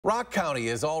Rock County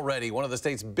is already one of the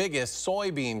state's biggest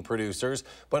soybean producers,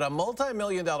 but a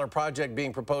multi-million-dollar project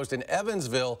being proposed in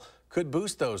Evansville could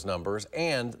boost those numbers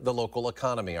and the local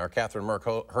economy. Our Catherine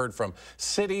Merck heard from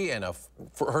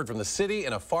the city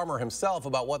and a farmer himself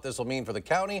about what this will mean for the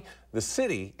county, the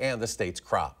city, and the state's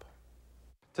crop.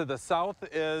 To the south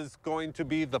is going to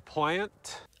be the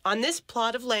plant. On this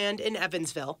plot of land in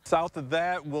Evansville. South of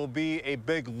that will be a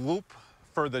big loop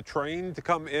for the train to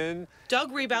come in.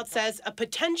 Doug Rebout says a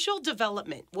potential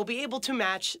development will be able to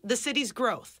match the city's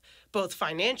growth, both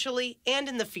financially and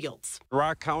in the fields.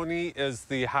 Rock County is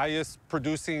the highest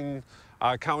producing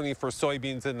county for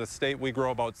soybeans in the state. We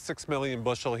grow about 6 million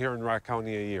bushel here in Rock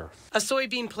County a year. A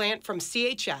soybean plant from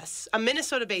CHS, a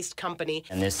Minnesota-based company,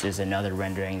 and this is another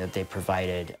rendering that they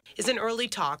provided, is in early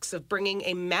talks of bringing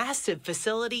a massive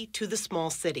facility to the small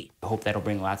city. I hope that'll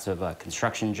bring lots of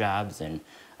construction jobs and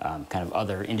kind of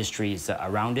other industries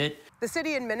around it. The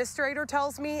city administrator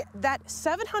tells me that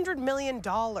 $700 million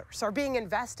are being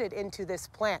invested into this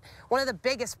plant, one of the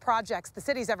biggest projects the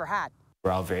city's ever had.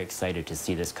 We're all very excited to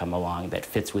see this come along that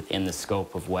fits within the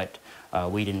scope of what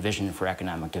we'd envisioned for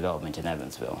economic development in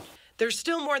Evansville. There's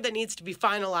still more that needs to be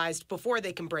finalized before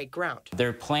they can break ground.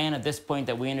 Their plan at this point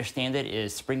that we understand it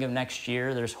is spring of next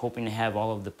year. They're hoping to have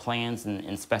all of the plans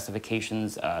and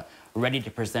specifications ready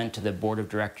to present to the board of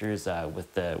directors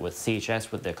with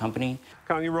CHS, with the company.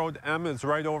 County Road M is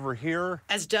right over here.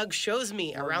 As Doug shows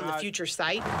me around the future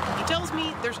site, he tells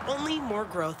me there's only more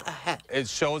growth ahead. It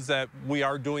shows that we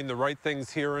are doing the right things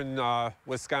here in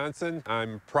Wisconsin.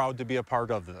 I'm proud to be a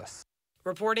part of this.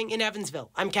 Reporting in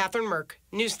Evansville, I'm Catherine Merck,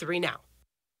 News 3 Now.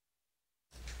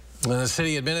 The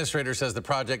city administrator says the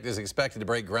project is expected to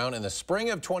break ground in the spring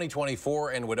of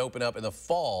 2024 and would open up in the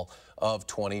fall of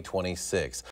 2026.